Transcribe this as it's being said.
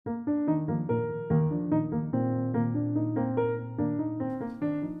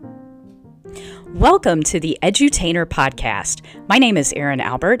Welcome to the Edutainer Podcast. My name is Erin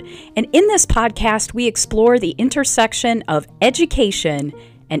Albert, and in this podcast, we explore the intersection of education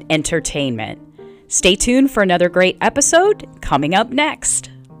and entertainment. Stay tuned for another great episode coming up next.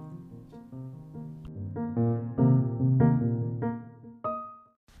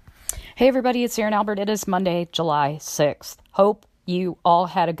 Hey everybody, it's Erin Albert. It is Monday, July 6th. Hope you all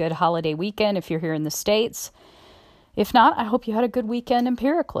had a good holiday weekend if you're here in the States. If not, I hope you had a good weekend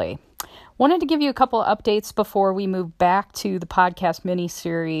empirically. Wanted to give you a couple of updates before we move back to the podcast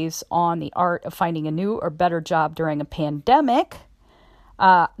mini-series on the art of finding a new or better job during a pandemic.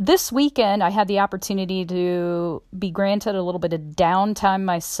 This weekend, I had the opportunity to be granted a little bit of downtime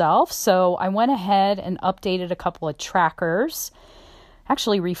myself, so I went ahead and updated a couple of trackers,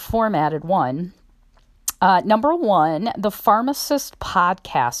 actually reformatted one. Number one, the Pharmacist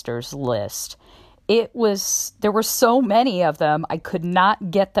Podcasters list. There were so many of them, I could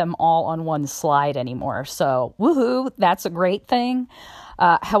not get them all on one slide anymore. So, woohoo, that's a great thing.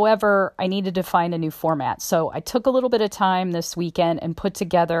 However, I needed to find a new format. So I took a little bit of time this weekend and put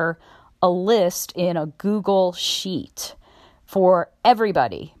together a list in a Google Sheet for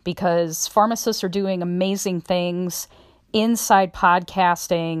everybody because pharmacists are doing amazing things inside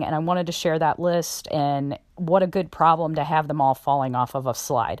podcasting, and I wanted to share that list, and what a good problem to have them all falling off of a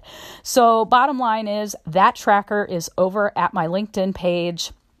slide. So bottom line is that tracker is over at my LinkedIn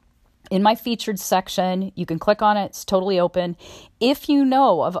page in my featured section. You can click on it. It's totally open. If you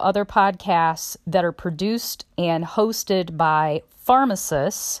know of other podcasts that are produced and hosted by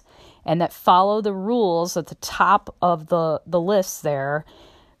pharmacists and that follow the rules at the top of the list there,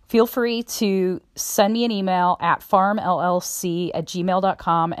 feel free to send me an email at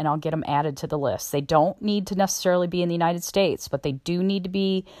pharmllc@gmail.com and I'll get them added to the list. They don't need to necessarily be in the United States, but they do need to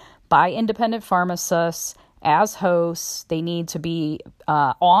be by independent pharmacists as hosts. They need to be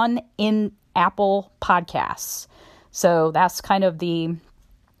in Apple Podcasts. So that's kind of the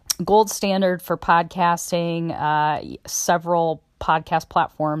gold standard for podcasting. Several podcast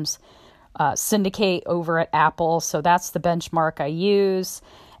platforms syndicate over at Apple. So that's the benchmark I use.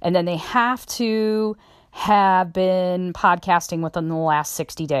 And then they have to have been podcasting within the last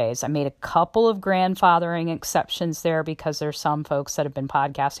 60 days. I made a couple of grandfathering exceptions there because there's some folks that have been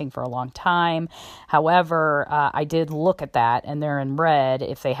podcasting for a long time. However, I did look at that and they're in red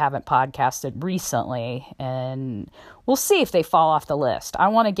if they haven't podcasted recently. And we'll see if they fall off the list. I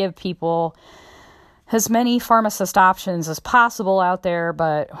want to give people as many pharmacist options as possible out there,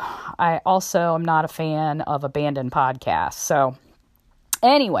 but I also am not a fan of abandoned podcasts. So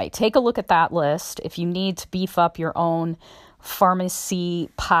anyway, take a look at that list. If you need to beef up your own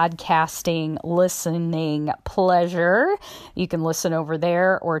pharmacy podcasting listening pleasure, you can listen over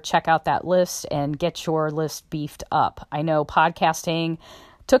there or check out that list and get your list beefed up. I know podcasting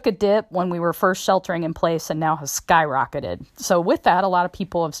took a dip when we were first sheltering in place and now has skyrocketed. So with that, a lot of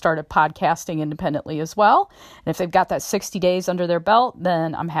people have started podcasting independently as well. And if they've got that 60 days under their belt,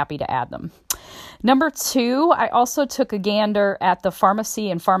 then I'm happy to add them. Number two, I also took a gander at the pharmacy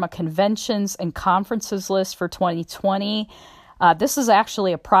and pharma conventions and conferences list for 2020. This is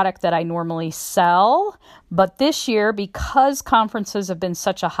actually a product that I normally sell, but this year, because conferences have been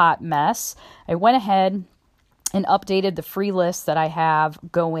such a hot mess, I went ahead and updated the free list that I have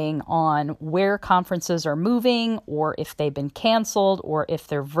going on where conferences are moving or if they've been canceled or if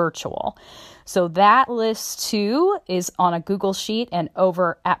they're virtual. So that list too is on a Google Sheet and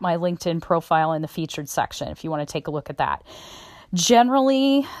over at my LinkedIn profile in the featured section if you want to take a look at that.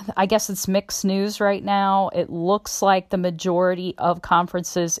 Generally, I guess it's mixed news right now. It looks like the majority of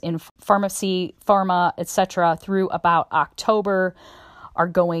conferences in pharmacy, pharma, etc. through about October are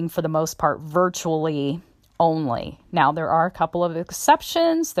going for the most part virtually only. Now, there are a couple of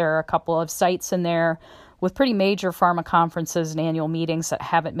exceptions. There are a couple of sites in there with pretty major pharma conferences and annual meetings that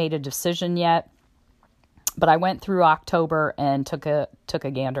haven't made a decision yet. But I went through October and took a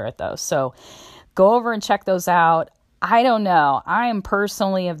gander at those. So go over and check those out. I don't know. I am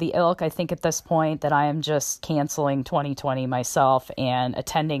personally of the ilk, I think at this point, that I am just canceling 2020 myself and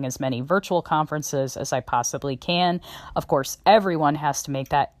attending as many virtual conferences as I possibly can. Of course, everyone has to make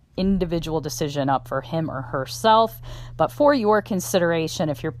that individual decision up for him or herself, but for your consideration,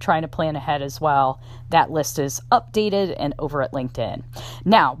 if you're trying to plan ahead as well, that list is updated and over at LinkedIn.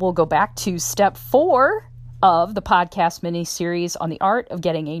 Now we'll go back to step 4 of the podcast mini series on the art of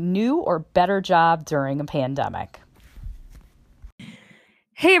getting a new or better job during a pandemic.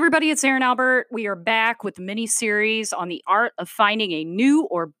 Hey everybody, it's Erin Albert. We are back with the mini series on the art of finding a new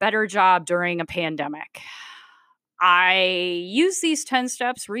or better job during a pandemic. I used these 10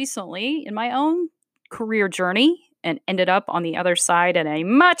 steps recently in my own career journey and ended up on the other side in a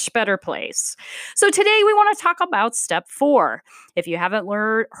much better place. So today we want to talk about step 4. If you haven't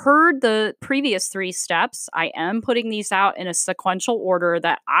heard the previous 3 steps, I am putting these out in a sequential order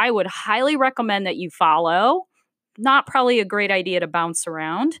that I would highly recommend that you follow. Not probably a great idea to bounce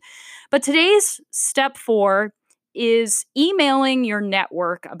around. But today's step 4 is emailing your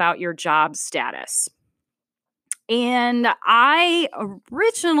network about your job status. And I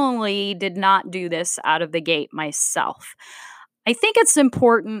originally did not do this out of the gate myself. I think it's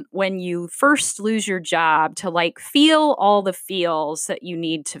important when you first lose your job to feel all the feels that you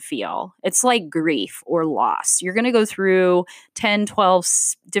need to feel. It's like grief or loss. You're going to go through 10, 12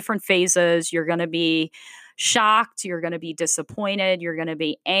 different phases. You're going to be shocked. You're going to be disappointed. You're going to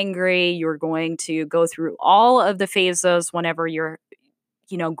be angry. You're going to go through all of the phases whenever you're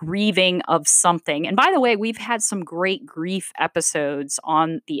grieving of something. And by the way, we've had some great grief episodes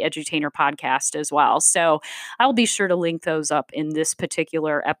on the Edutainer podcast as well. So I'll be sure to link those up in this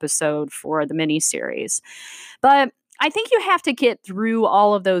particular episode for the mini series. But I think you have to get through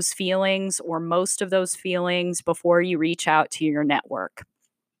all of those feelings or most of those feelings before you reach out to your network.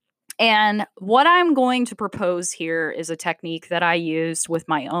 And what I'm going to propose here is a technique that I used with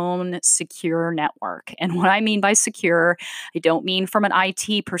my own secure network. And what I mean by secure, I don't mean from an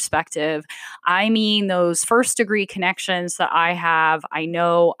IT perspective. I mean those first degree connections that I have, I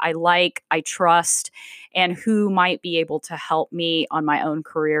know, I like, I trust, and who might be able to help me on my own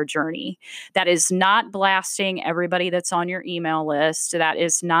career journey. That is not blasting everybody that's on your email list. That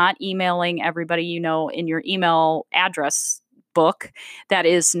is not emailing everybody you know in your email address book. That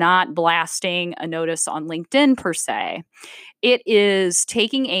is not blasting a notice on LinkedIn per se. It is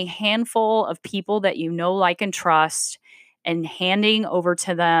taking a handful of people that you know, like, and trust and handing over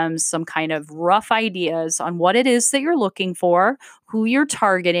to them some kind of rough ideas on what it is that you're looking for, who you're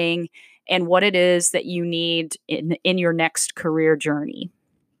targeting, and what it is that you need in your next career journey.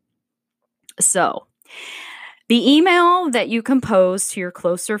 So, the email that you compose to your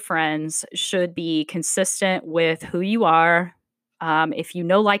closer friends should be consistent with who you are. If you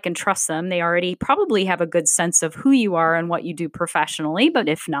know, like, and trust them, they already probably have a good sense of who you are and what you do professionally. But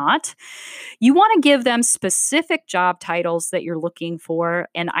if not, you want to give them specific job titles that you're looking for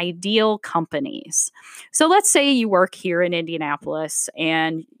and ideal companies. So let's say you work here in Indianapolis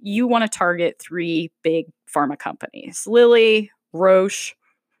and you want to target 3 big pharma companies: Lilly, Roche,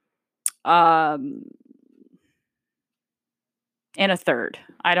 and a third.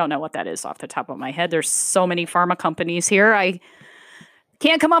 I don't know what that is off the top of my head. There's so many pharma companies here. I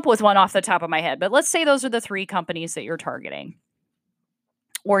can't come up with one off the top of my head, but let's say those are the 3 companies that you're targeting,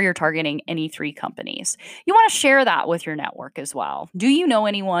 or you're targeting any 3 companies. You want to share that with your network as well. Do you know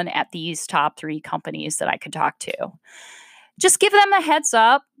anyone at these top 3 companies that I could talk to? Just give them a heads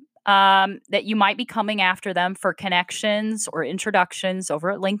up that you might be coming after them for connections or introductions over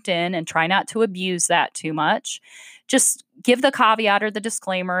at LinkedIn, and try not to abuse that too much. Just give the caveat or the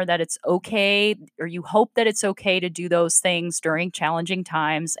disclaimer that it's okay, or you hope that it's okay to do those things during challenging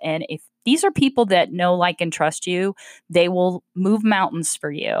times. And if these are people that know, like, and trust you, they will move mountains for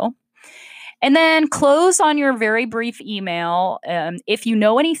you. And then close on your very brief email. If you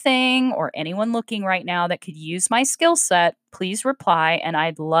know anything or anyone looking right now that could use my skill set, please reply, and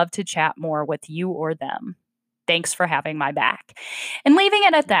I'd love to chat more with you or them. Thanks for having my back. And leaving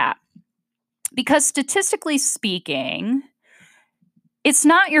it at that. Because statistically speaking, it's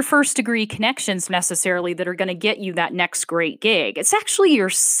not your first degree connections necessarily that are going to get you that next great gig. It's actually your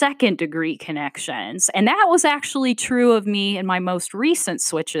second degree connections. And that was actually true of me in my most recent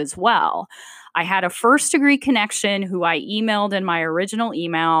switch as well. I had a first degree connection who I emailed in my original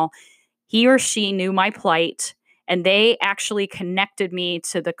email. He or she knew my plight, and they actually connected me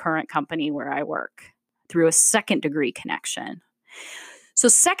to the current company where I work through a second degree connection. So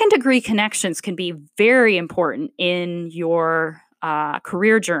second degree connections can be very important in your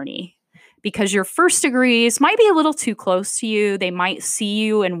career journey, because your first degrees might be a little too close to you. They might see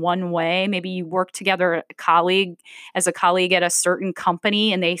you in one way. Maybe you work together as a colleague at a certain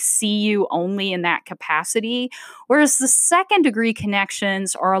company, and they see you only in that capacity. Whereas the second degree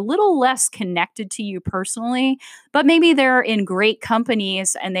connections are a little less connected to you personally, but maybe they're in great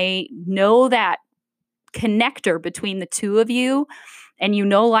companies and they know that connector between the two of you, and you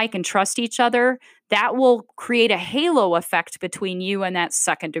know, like, and trust each other. That will create a halo effect between you and that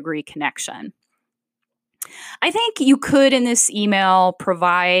second degree connection. I think you could, in this email,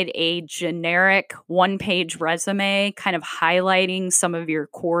 provide a generic 1-page resume, kind of highlighting some of your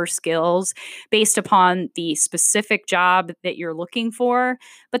core skills based upon the specific job that you're looking for.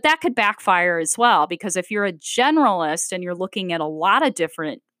 But that could backfire as well, because if you're a generalist and you're looking at a lot of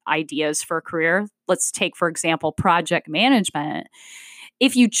different ideas for a career. Let's take, for example, project management.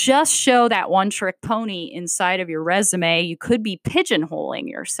 If you just show that one trick pony inside of your resume, you could be pigeonholing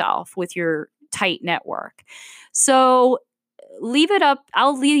yourself with your tight network. So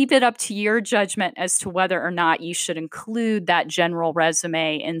I'll leave it up to your judgment as to whether or not you should include that general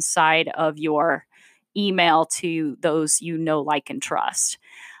resume inside of your email to those you know, like, and trust.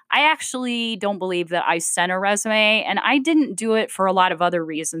 I actually don't believe that I sent a resume, and I didn't do it for a lot of other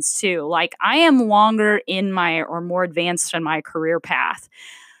reasons too. Like, I am longer in my or more advanced in my career path.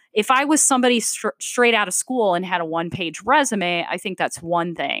 If I was somebody straight out of school and had a one-page resume, I think that's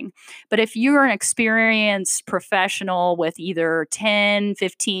one thing. But if you're an experienced professional with either 10,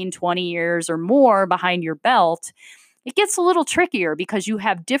 15, 20 years or more behind your belt, it gets a little trickier because you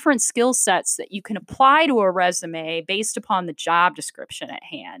have different skill sets that you can apply to a resume based upon the job description at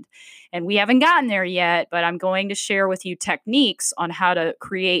hand. And we haven't gotten there yet, but I'm going to share with you techniques on how to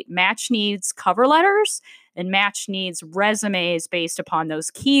create match needs cover letters and match needs resumes based upon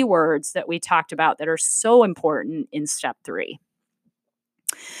those keywords that we talked about that are so important in step 3.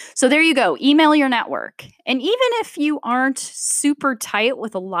 So there you go. Email your network. And even if you aren't super tight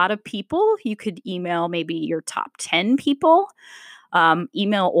with a lot of people, you could email maybe your top 10 people.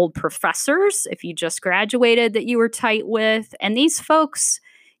 Email old professors if you just graduated that you were tight with. And these folks,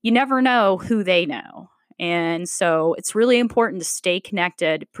 you never know who they know. And so it's really important to stay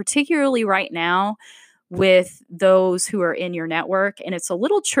connected, particularly right now with those who are in your network. And it's a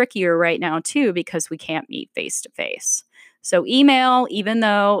little trickier right now too, because we can't meet face to face. So email, even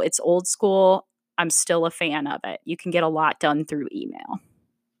though it's old school, I'm still a fan of it. You can get a lot done through email.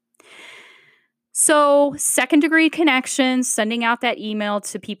 So second degree connections, sending out that email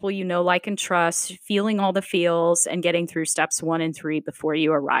to people you know, like, and trust, feeling all the feels, and getting through steps 1 and 3 before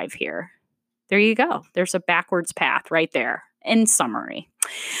you arrive here. There you go. There's a backwards path right there in summary.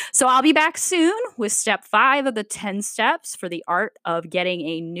 So I'll be back soon with step 5 of the 10 steps for the art of getting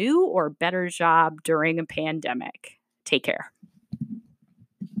a new or better job during a pandemic. Take care.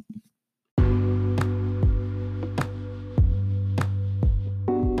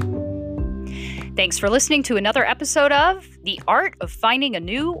 Thanks for listening to another episode of The Art of Finding a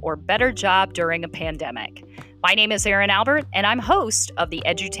New or Better Job During a Pandemic. My name is Erin Albert, and I'm host of the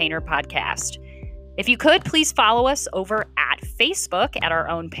Edutainer podcast. If you could, please follow us over at Facebook at our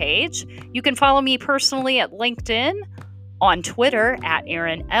own page. You can follow me personally at LinkedIn, on Twitter at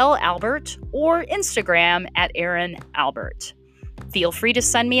Erin L. Albert, or Instagram at Erin Albert. Feel free to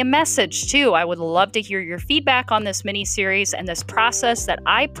send me a message too. I would love to hear your feedback on this mini-series and this process that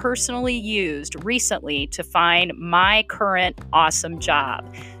I personally used recently to find my current awesome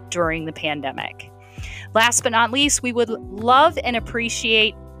job during the pandemic. Last but not least, we would love and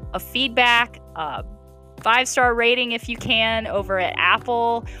appreciate a feedback, 5-star rating if you can, over at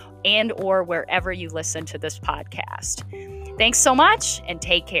Apple and or wherever you listen to this podcast. Thanks so much and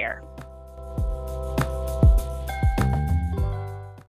take care.